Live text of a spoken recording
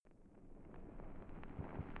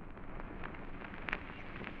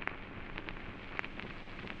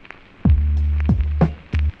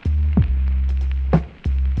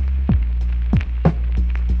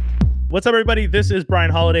What's up, everybody? This is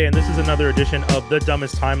Brian Holiday, and this is another edition of The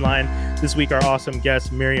Dumbest Timeline. This week, our awesome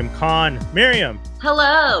guest, Mariam Khan. Mariam.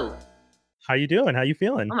 Hello. How you doing? How you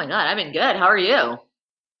feeling? Oh my God, I've been good. How are you?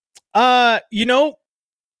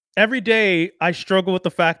 Every day I struggle with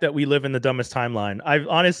the fact that we live in the dumbest timeline.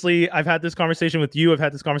 I've had this conversation with you. I've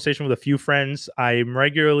had this conversation with a few friends. I'm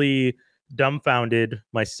regularly dumbfounded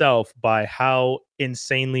myself by how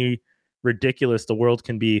insanely ridiculous the world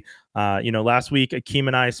can be. Last week Akeem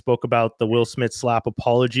and I spoke about the Will Smith slap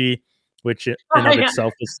apology, which in of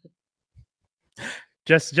itself is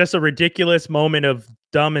just a ridiculous moment of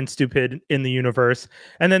dumb and stupid in the universe.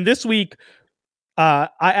 And then this week, I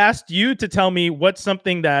asked you to tell me what's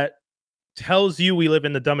something that tells you we live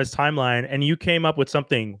in the dumbest timeline, and you came up with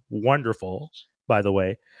something wonderful, by the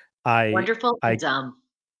way. Wonderful and dumb.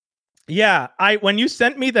 Yeah, when you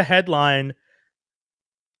sent me the headline,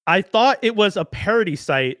 I thought it was a parody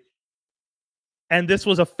site, and this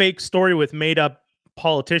was a fake story with made-up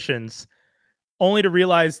politicians, only to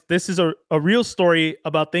realize this is a real story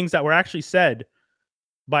about things that were actually said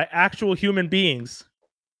by actual human beings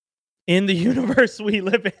in the universe we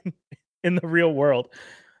live in the real world.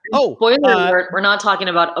 Oh, spoiler alert, we're not talking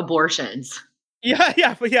about abortions.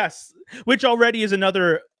 Yeah, but yes, which already is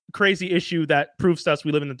another crazy issue that proves to us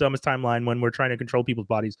we live in the dumbest timeline when we're trying to control people's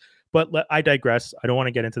bodies. But I digress. I don't want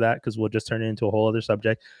to get into that because we'll just turn it into a whole other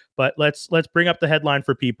subject. But let's bring up the headline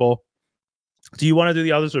for people. Do you want to do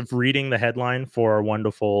the others of reading the headline for our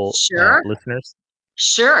wonderful listeners?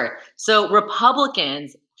 Sure. So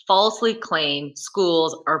Republicans falsely claim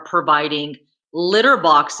schools are providing litter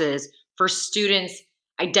boxes for students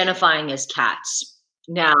identifying as cats.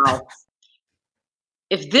 Now,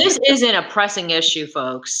 if this isn't a pressing issue,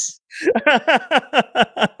 folks.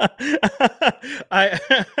 I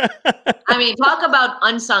mean, talk about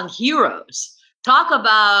unsung heroes. Talk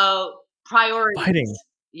about priorities. Fighting.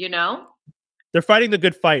 You know? They're fighting the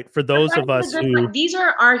good fight for those of us who... These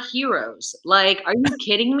are our heroes. Like, are you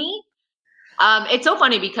kidding me? It's so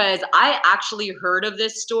funny because I actually heard of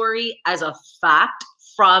this story as a fact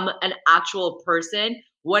from an actual person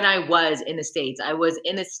when I was in the States. I was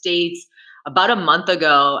in the States about a month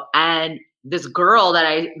ago, and this girl that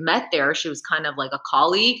I met there, she was kind of like a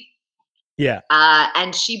colleague. Yeah.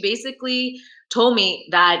 And she basically told me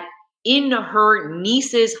that in her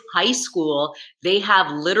niece's high school, they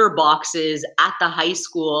have litter boxes at the high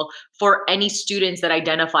school for any students that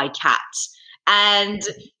identify cats. And,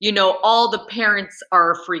 all the parents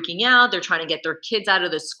are freaking out. They're trying to get their kids out of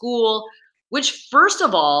the school, which, first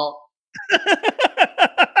of all,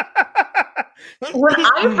 when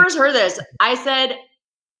I first heard this, I said,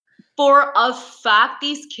 for a fact,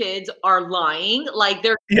 these kids are lying. Like,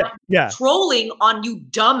 they're trolling on you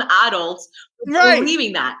dumb adults for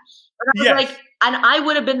believing that. And I was like, and I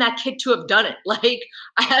would have been that kid to have done it. Like,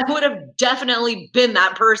 I would have definitely been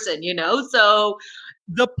that person, So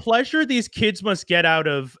the pleasure these kids must get out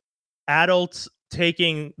of adults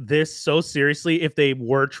taking this so seriously if they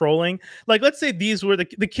were trolling. Like, let's say these were the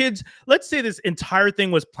kids. Let's say this entire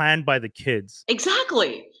thing was planned by the kids.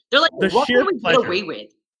 Exactly. They're like, what can we get away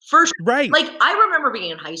with? First, right. Like, I remember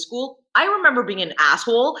being in high school. I remember being an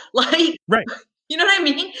asshole. Like, right. You know what I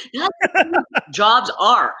mean? That's what jobs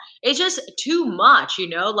are. It's just too much,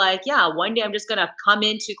 Like, yeah, one day I'm just gonna come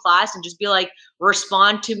into class and just be like,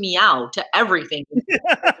 respond to meow to everything.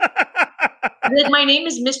 My name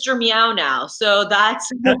is Mr. Meow now, so that's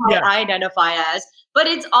how I identify as. But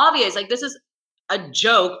it's obvious, like, this is a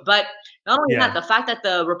joke. But not only that, the fact that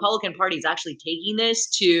the Republican Party is actually taking this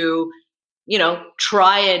to,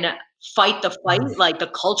 try and fight the fight, like the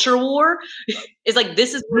culture war, is like,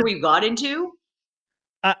 this is where we've got into.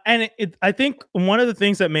 And I think one of the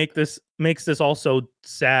things that makes this also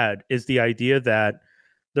sad is the idea that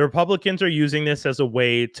the Republicans are using this as a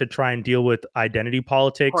way to try and deal with identity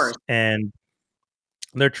politics, and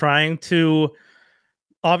they're trying to,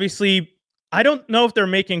 obviously, I don't know if they're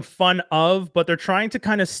making fun of, but they're trying to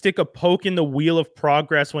kind of stick a poke in the wheel of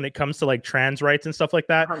progress when it comes to like trans rights and stuff like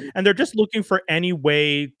that. And they're just looking for any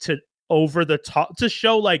way to over the top to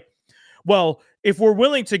show like, well, if we're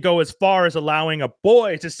willing to go as far as allowing a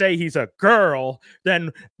boy to say he's a girl,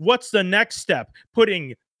 then what's the next step?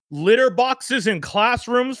 Putting litter boxes in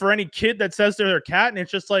classrooms for any kid that says they're a cat? And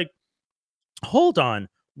it's just like, hold on.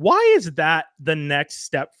 Why is that the next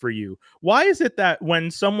step for you? Why is it that when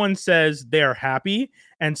someone says they're happy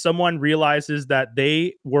and someone realizes that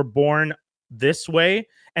they were born this way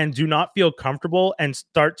and do not feel comfortable and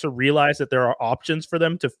start to realize that there are options for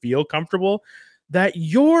them to feel comfortable, that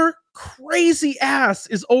your crazy ass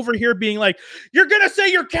is over here being like, you're going to say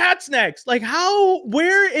your cat's next? Like,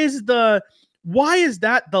 where is the why is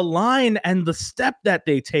that the line and the step that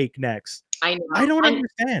they take next? I I know. don't And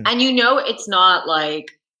understand. and it's not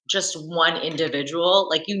like just one individual.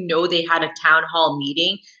 Like, they had a town hall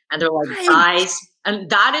meeting and they're like, Right. guys, and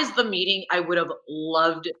that is the meeting I would have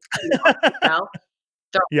loved to watch,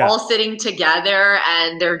 They're Yeah. all sitting together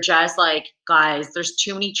and they're just like, guys, there's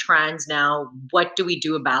too many trans now. What do we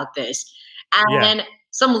do about this? Yeah. And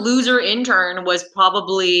some loser intern was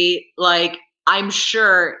probably like, I'm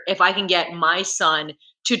sure if I can get my son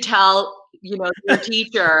to tell, their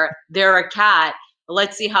teacher they're a cat,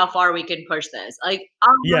 let's see how far we can push this. Like a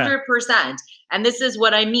Yeah. 100%. And this is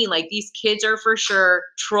what I mean. Like these kids are for sure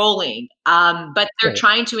trolling. But they're Sure.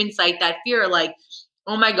 trying to incite that fear, like,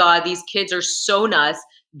 oh my God, these kids are so nuts.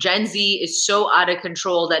 Gen Z is so out of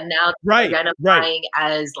control that now Right. they're Right. identifying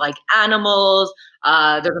as like animals.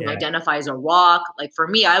 They're going to Yeah. identify as a rock. Like for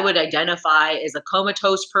me, I would identify as a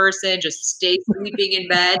comatose person, just stay sleeping in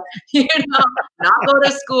bed, not go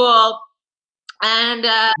to school. And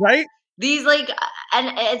Right. these like,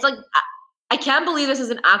 and it's like, I can't believe this is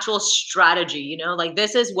an actual strategy, like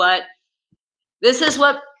this is what,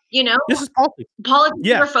 you know, This is politics. politicians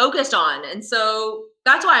Yeah. are focused on. And so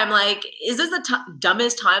that's why I'm like, is this the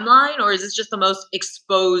dumbest timeline or is this just the most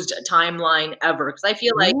exposed timeline ever? Because I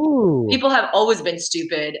feel like Ooh. people have always been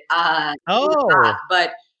stupid, Oh.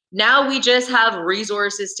 but now we just have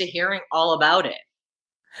resources to hearing all about it.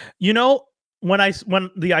 You know, when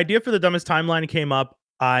the idea for the dumbest timeline came up,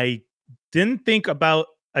 I didn't think about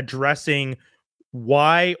addressing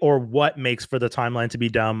why or what makes for the timeline to be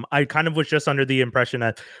dumb. I kind of was just under the impression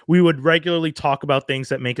that we would regularly talk about things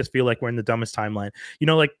that make us feel like we're in the dumbest timeline.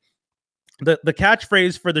 Like the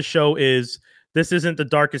catchphrase for the show is, this isn't the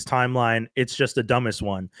darkest timeline, it's just the dumbest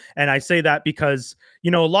one. And I say that because, a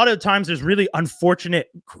lot of times there's really unfortunate,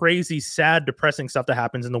 crazy, sad, depressing stuff that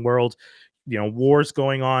happens in the world. Wars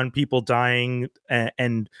going on, people dying, and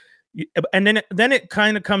then it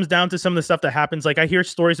kind of comes down to some of the stuff that happens. Like I hear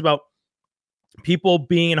stories about people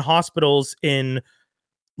being in hospitals in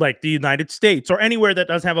like the United States or anywhere that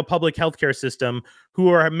doesn't have a public healthcare system, who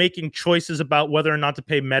are making choices about whether or not to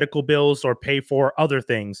pay medical bills or pay for other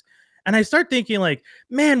things. And I start thinking like,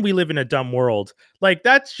 man, we live in a dumb world. Like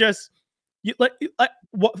that's just what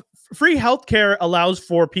free healthcare allows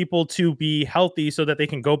for people to be healthy so that they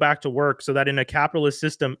can go back to work, so that in a capitalist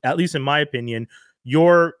system, at least in my opinion,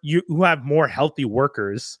 you have more healthy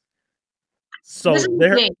workers. This is So the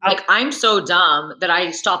they're thing. out. Like I'm so dumb that I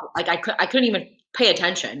stopped. Like I couldn't even pay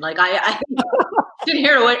attention. Like I didn't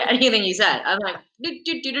hear what anything he said. I'm like,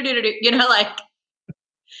 like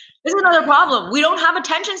this is another problem. We don't have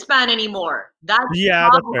attention span anymore. That's the Yeah,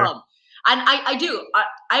 that's fair. problem. And I do.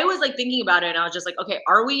 I was like thinking about it, and I was just like, okay,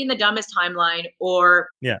 are we in the dumbest timeline, or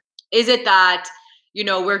Yeah. is it that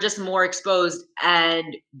we're just more exposed,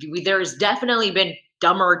 and there's definitely been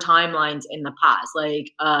dumber timelines in the past,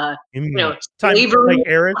 like Time slavery, like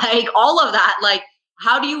Eric. like all of that. Like,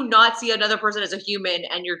 how do you not see another person as a human,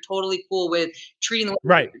 and you're totally cool with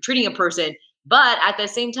Right. treating a person? But at the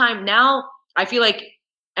same time, now I feel like,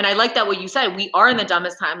 and I like that what you said, we are in the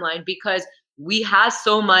dumbest timeline because we have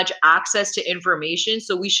so much access to information,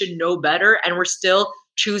 so we should know better, and we're still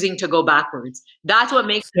choosing to go backwards. That's what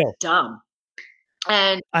makes it Still, dumb.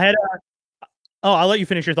 And I had oh, I'll let you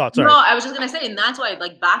finish your thought. no, Sorry. I was just gonna say, and that's why,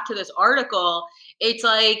 like, back to this article, it's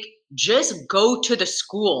like just go to the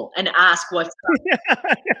school and ask what's up.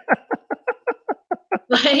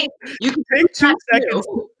 Like you can do Take that 2 seconds.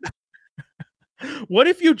 too. What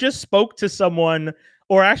if you just spoke to someone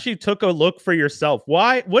or actually took a look for yourself?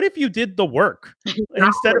 What if you did the work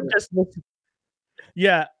instead of Exactly. just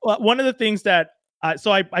yeah. One of the things that I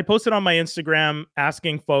posted on my Instagram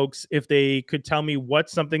asking folks if they could tell me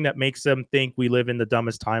what's something that makes them think we live in the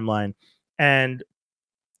dumbest timeline. And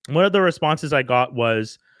one of the responses I got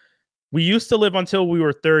was, we used to live until we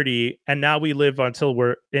were 30 and now we live until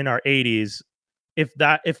we're in our 80s. If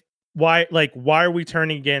why are we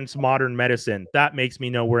turning against modern medicine? That makes me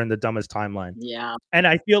know we're in the dumbest timeline. Yeah. And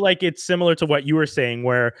I feel like it's similar to what you were saying,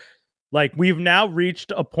 where like we've now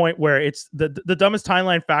reached a point where it's the dumbest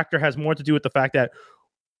timeline factor has more to do with the fact that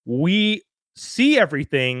we see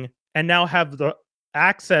everything and now have the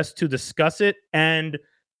access to discuss it and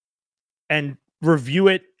review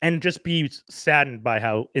it and just be saddened by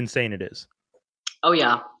how insane it is. Oh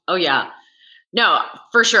yeah. Oh yeah. No,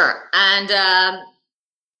 for sure. And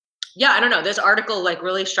yeah, I don't know. This article like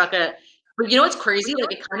really struck a, but what's crazy?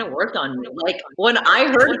 Like it kind of worked on me. Like when I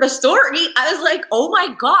heard the story, I was like, oh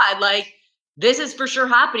my God, like this is for sure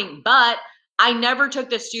happening. But I never took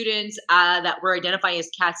the students that were identifying as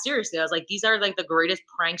cats seriously. I was like, these are like the greatest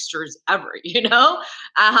pranksters ever,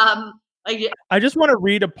 Um, Like, yeah, I just want to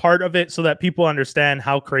read a part of it so that people understand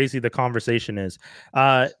how crazy the conversation is.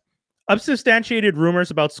 Unsubstantiated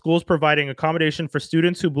rumors about schools providing accommodation for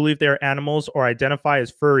students who believe they are animals or identify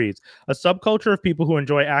as furries, a subculture of people who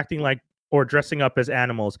enjoy acting like or dressing up as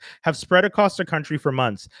animals, have spread across the country for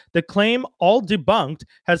months. The claim, all debunked,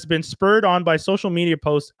 has been spurred on by social media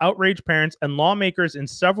posts, outraged parents, and lawmakers in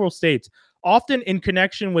several states, often in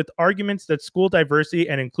connection with arguments that school diversity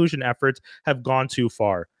and inclusion efforts have gone too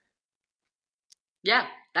far. yeah,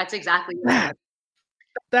 that's exactly it. That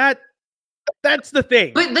that that's the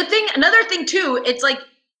thing. But another thing too, it's like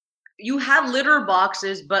you have litter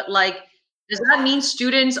boxes, but like, does that mean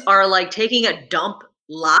students are like taking a dump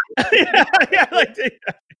live? Yeah, yeah, like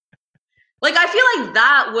Like, I feel like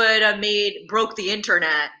that would have broke the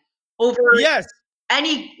internet over yes,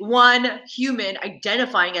 any one human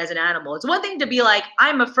identifying as an animal. It's one thing to be like,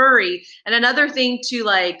 I'm a furry, and another thing to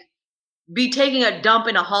like be taking a dump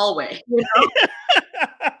in a hallway, you know,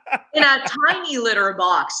 in a tiny litter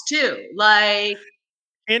box too. Like,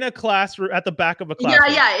 in a classroom at the back of a yeah,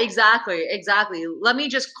 classroom. yeah, exactly, exactly. Let me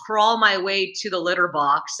just crawl my way to the litter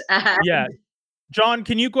box. And Yeah, John,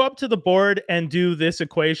 can you go up to the board and do this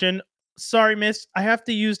equation? Sorry, miss, I have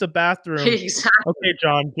to use the bathroom. exactly. Okay,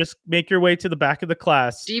 John, just make your way to the back of the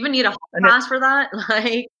class. Do you even need a hall And pass for that?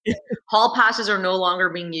 Like, it, hall passes are no longer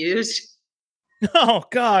being used. oh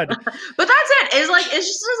God. But that's it. It's like, it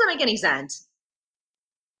just doesn't make any sense.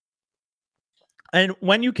 And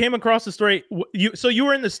when you came across the story, you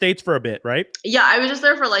were in the States for a bit, right? Yeah, I was just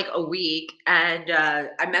there for like a week, and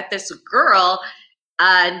I met this girl,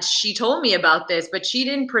 and she told me about this, but she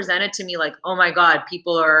didn't present it to me like, oh my God,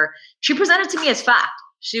 people are, she presented to me as fact.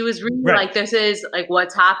 She was really Right, like, this is like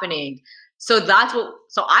what's happening. So that's what,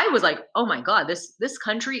 so I was like, oh my God, this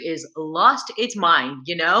country is lost its mind,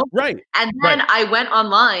 you know? right, And then right, I went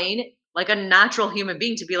online like a natural human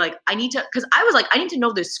being to be like, I need to, because I was like, I need to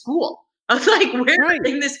know this school. I was like, where right.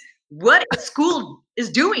 in this, what school is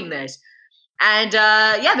doing this? And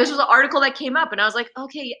yeah, this was an article that came up, and I was like,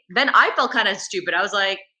 okay. Then I felt kind of stupid. I was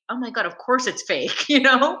like, oh my God, of course it's fake, you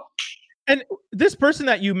know? And this person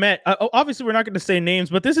that you met, obviously, we're not going to say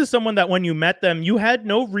names, but this is someone that when you met them, you had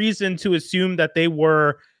no reason to assume that they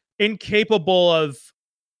were incapable of.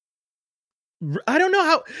 I don't know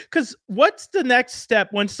how, because what's the next step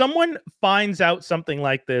when someone finds out something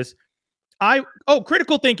like this?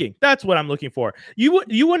 Critical thinking. That's what I'm looking for. You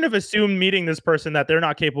wouldn't have assumed meeting this person that they're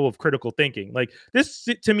not capable of critical thinking. Like this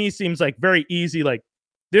to me seems like very easy. Like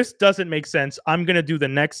this doesn't make sense. I'm gonna do the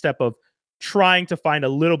next step of trying to find a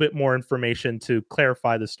little bit more information to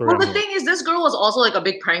clarify the story Well, I'm the hearing. thing is, this girl was also like a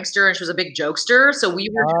big prankster, and she was a big jokester. So we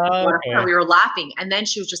were just Okay. we were laughing, and then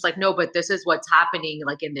she was just like, "No, but this is what's happening,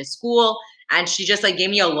 like in this school." And she just like gave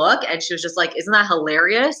me a look, and she was just like, "Isn't that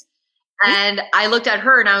hilarious?" And I looked at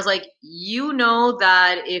her, and I was like, "You know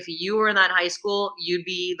that if you were in that high school, you'd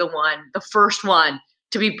be the first one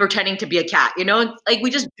to be pretending to be a cat." You know, and, like we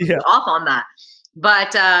just Yeah. off on that,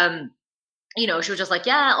 but you know, she was just like,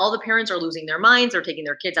 yeah, all the parents are losing their minds. They're taking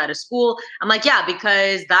their kids out of school. I'm like, yeah,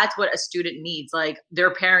 because that's what a student needs. Like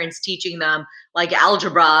their parents teaching them like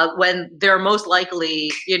algebra when they're most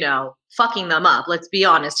likely, you know, fucking them up. Let's be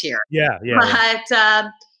honest here. Yeah. Yeah. Yeah.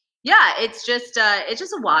 But yeah, it's just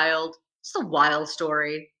a wild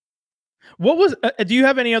story. What was? Do you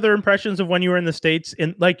have any other impressions of when you were in the States?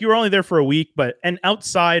 In like you were only there for a week, but and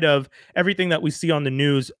outside of everything that we see on the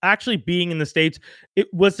news, actually being in the States,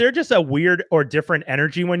 was there just a weird or different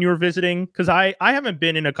energy when you were visiting? Because I haven't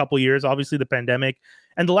been in a couple years, obviously the pandemic,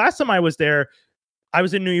 and the last time I was there, I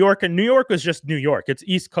was in New York, and New York was just New York. It's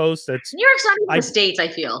East Coast. It's New York's not even I the States, I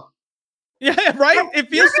feel. yeah right. It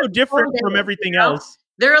They're feels so just so different from different, you everything know? else.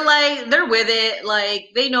 They're like, they're with it. Like,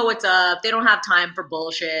 they know what's up. They don't have time for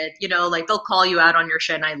bullshit. You know, like they'll call you out on your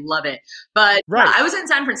shit, and I love it. But yeah, Right. I was in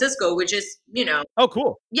San Francisco, which is, you know, Oh,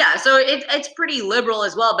 cool. yeah, so it's pretty liberal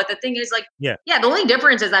as well. But the thing is, like, Yeah. yeah, the only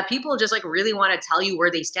difference is that people just like really want to tell you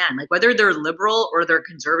where they stand, like whether they're liberal or they're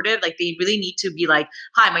conservative. Like, they really need to be like,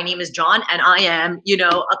 "Hi, my name is John, and I am, you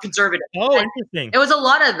know, a conservative." Oh, And interesting. it was a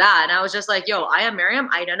lot of that, and I was just like, "Yo, I am Mariam.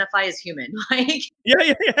 I identify as human." Like, Yeah.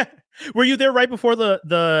 Yeah. Yeah. Were you there right before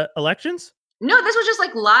the elections? no, this was just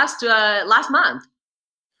like last month.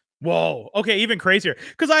 Whoa. Okay, even crazier.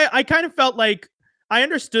 Because I kind of felt like I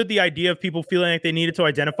understood the idea of people feeling like they needed to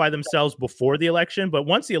identify themselves before the election, but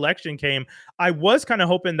once the election came, I was kind of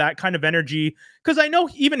hoping that kind of energy. Because I know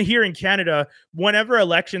even here in Canada, whenever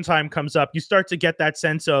election time comes up, you start to get that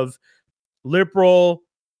sense of liberal,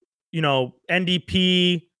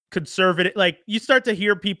 NDP, conservative. Like you start to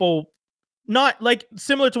hear people not like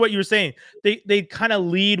similar to what you were saying. They kind of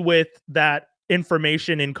lead with that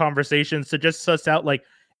information in conversations to just suss out like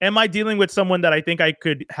Am I dealing with someone that I think I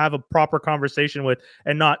could have a proper conversation with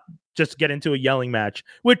and not just get into a yelling match,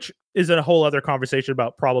 which is a whole other conversation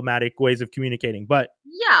about problematic ways of communicating. But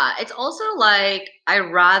Yeah, it's also like I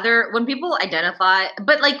rather when people identify,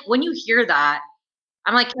 but like when you hear that,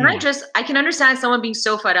 I'm like, mm. I can understand someone being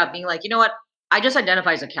so fed up, being like, you know what? I just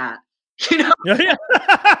identify as a cat. You know, Yeah.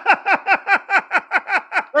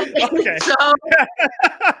 like Okay. it's so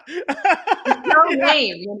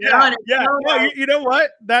lame, you know, Yeah, and it's yeah. so No, like, you know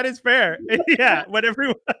what? That is fair. Yeah, when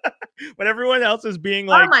everyone when everyone else is being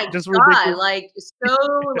oh like my just God, ridiculous. like so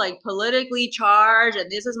like politically charged, and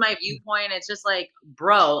this is my viewpoint. It's just like,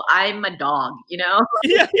 bro, I'm a dog, you know?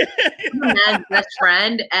 Yeah, yeah, I'm a man's best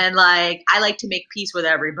friend, and like I like to make peace with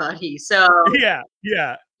everybody. So, yeah,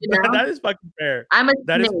 yeah. you That know, is fucking fair. I'm a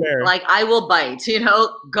That is snake. fair. Like I will bite, you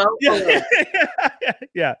know, go Yeah, for it.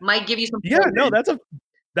 yeah, Might give you some yeah. No, poison.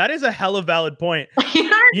 that is a hella valid point. You know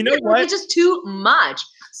what I You know mean? Like what? it's just too much.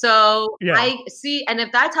 So Yeah. I see, and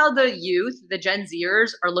if that's how the youth, the Gen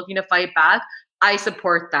Zers are looking to fight back, I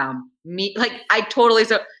support them. Me, like I totally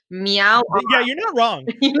so meow. Yeah, you're not wrong.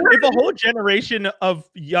 You know? If a whole generation of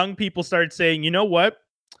young people started saying, "You know what?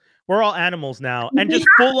 We're all animals now," and just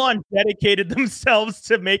full on dedicated themselves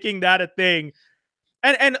to making that a thing.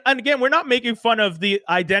 And again, we're not making fun of the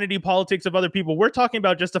identity politics of other people. We're talking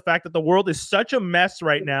about just the fact that the world is such a mess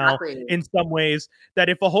right now Exactly. in some ways that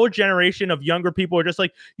if a whole generation of younger people are just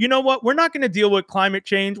like, you know what, we're not going to deal with climate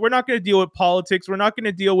change, we're not going to deal with politics, we're not going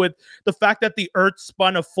to deal with the fact that the Earth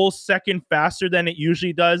spun a full second faster than it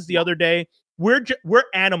usually does the other day. We're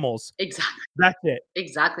animals. Exactly. That's it.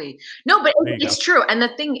 Exactly. No, but There you go. it's true. And the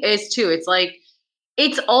thing is too, it's like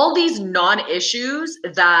it's all these non-issues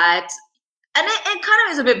that and it kind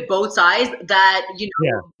of is a bit both sides that Yeah,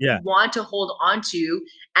 you yeah, want to hold on to,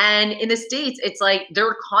 and in the states it's like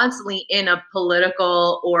they're constantly in a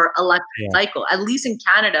political or election yeah, cycle. At least in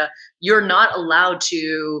Canada you're not allowed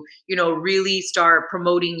to really start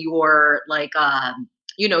promoting your like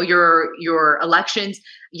your elections.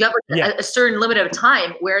 You have yeah. a certain limit of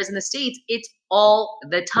time, whereas in the states it's all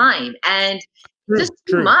the time, and True, just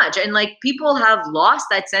too true. much. And like people have lost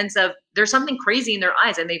that sense of there's something crazy in their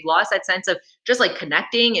eyes, and they've lost that sense of just like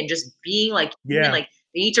connecting and just being like human. Yeah, Like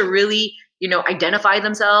they need to really identify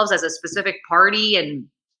themselves as a specific party and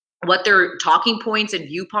what their talking points and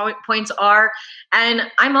viewpoints are. And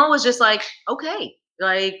I'm always just like, okay,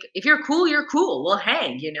 like if you're cool, you're cool, we'll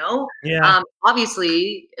hang, yeah,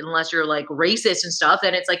 obviously unless you're like racist and stuff,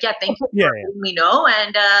 then it's like, yeah, thank you yeah, for yeah. letting me know,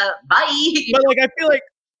 and bye. But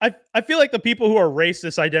like, I feel like the people who are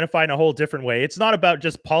racist identify in a whole different way. It's not about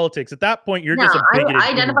just politics. At that point, you're Yeah, just a bigoted I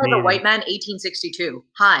human identify as a being. white man, 1862.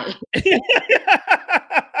 Hi.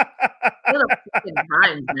 What the fucking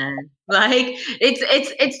times, man. Like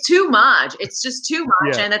it's too much. It's just too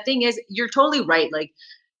much. Yeah, And the thing is, you're totally right. Like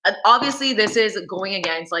obviously this is going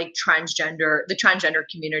against like the transgender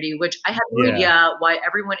community, which I have no yeah. idea why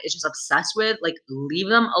everyone is just obsessed with. Like leave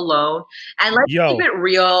them alone. And let's keep Yo, it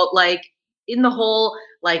real. Like in the whole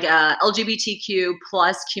like LGBTQ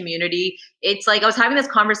plus community, it's like I was having this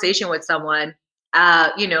conversation with someone,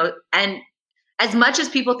 and as much as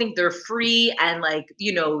people think they're free and like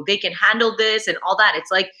they can handle this and all that, it's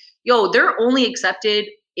like, yo, they're only accepted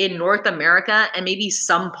in North America and maybe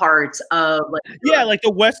some parts of like yeah, Europe. like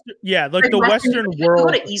like Like the Western Western Europe. If you go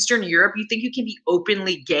world. to Eastern Europe, you think you can be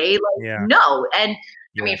openly gay? Like Yeah, no. And I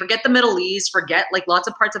yeah, mean, forget the Middle East, forget like lots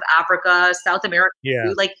of parts of Africa, South America yeah,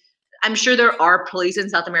 too. Like I'm sure there are places in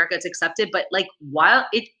South America it's accepted, but like while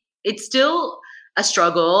it's still a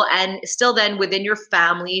struggle, and still then within your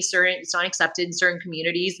family certain it's not accepted in certain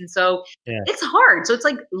communities, and so yeah, it's hard. So it's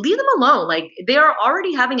like leave them alone. Like they are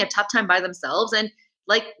already having a tough time by themselves, and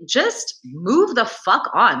like just move the fuck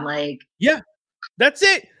on. Like, yeah. That's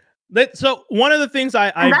it. So one of the things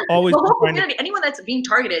and I've that's always the been whole trying to. community. Anyone that's being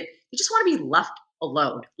targeted, you just want to be left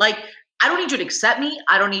alone. Like, I don't need you to accept me.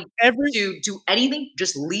 I don't need Every to do anything.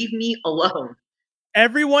 Just leave me alone.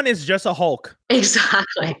 everyone is just a Hulk.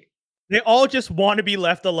 Exactly. They all just want to be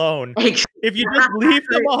left alone. If you just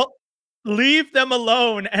Exactly. leave them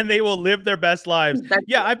alone, and they will live their best lives. That's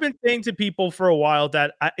Yeah, I've been saying to people for a while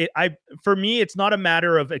that for me, it's not a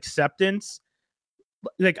matter of acceptance.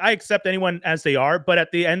 Like I accept anyone as they are, but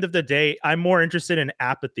at the end of the day, I'm more interested in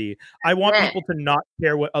apathy. I want it. people to not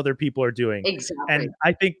care what other people are doing. Exactly. And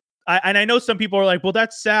I think I know some people are like, well,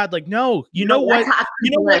 that's sad. Like, no, you No, know that's what? half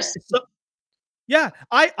You the know what? list. So, yeah,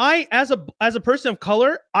 I as a person of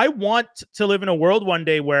color, I want to live in a world one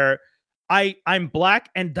day where I'm black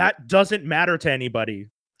and that doesn't matter to anybody.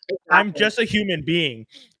 I'm Exactly. just a human being.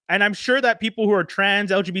 And I'm sure that people who are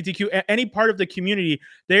trans, LGBTQ, any part of the community,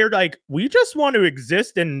 they're like, we just want to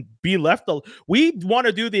exist and be left alone. We want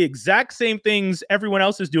to do the exact same things everyone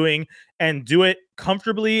else is doing and do it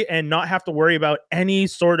comfortably and not have to worry about any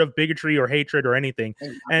sort of bigotry or hatred or anything.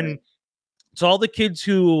 Exactly. And so all the kids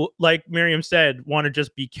who, like Mariam said, want to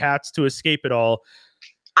just be cats to escape it all.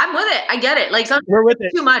 I'm with it. I get it. Like sometimes we're with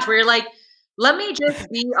it too much where you're like, let me just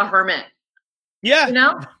be a hermit. Yeah. You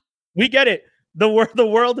know? We get it. The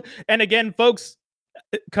world. And again, folks,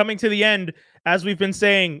 coming to the end, as we've been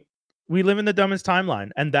saying, we live in the dumbest timeline,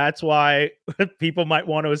 and that's why people might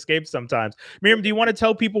want to escape sometimes. Mariam, do you want to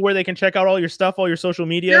tell people where they can check out all your stuff, all your social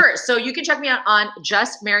media? Sure. So you can check me out on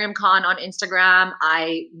just Mariam Khan on Instagram.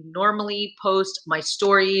 I normally post my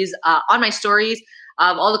stories on my stories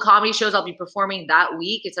of all the comedy shows I'll be performing that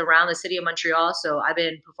week. It's around the city of Montreal, so I've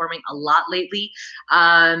been performing a lot lately.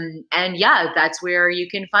 And yeah, that's where you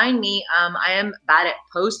can find me. I am bad at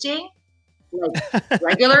posting like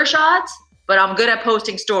regular shots, but I'm good at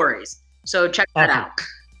posting stories. So check that out.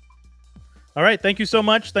 All right. Thank you so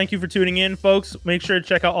much. Thank you for tuning in, folks. Make sure to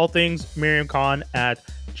check out all things Mariam Khan at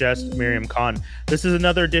Just Mariam Khan. This is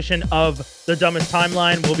another edition of The Dumbest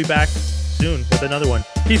Timeline. We'll be back soon with another one.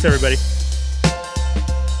 Peace, everybody.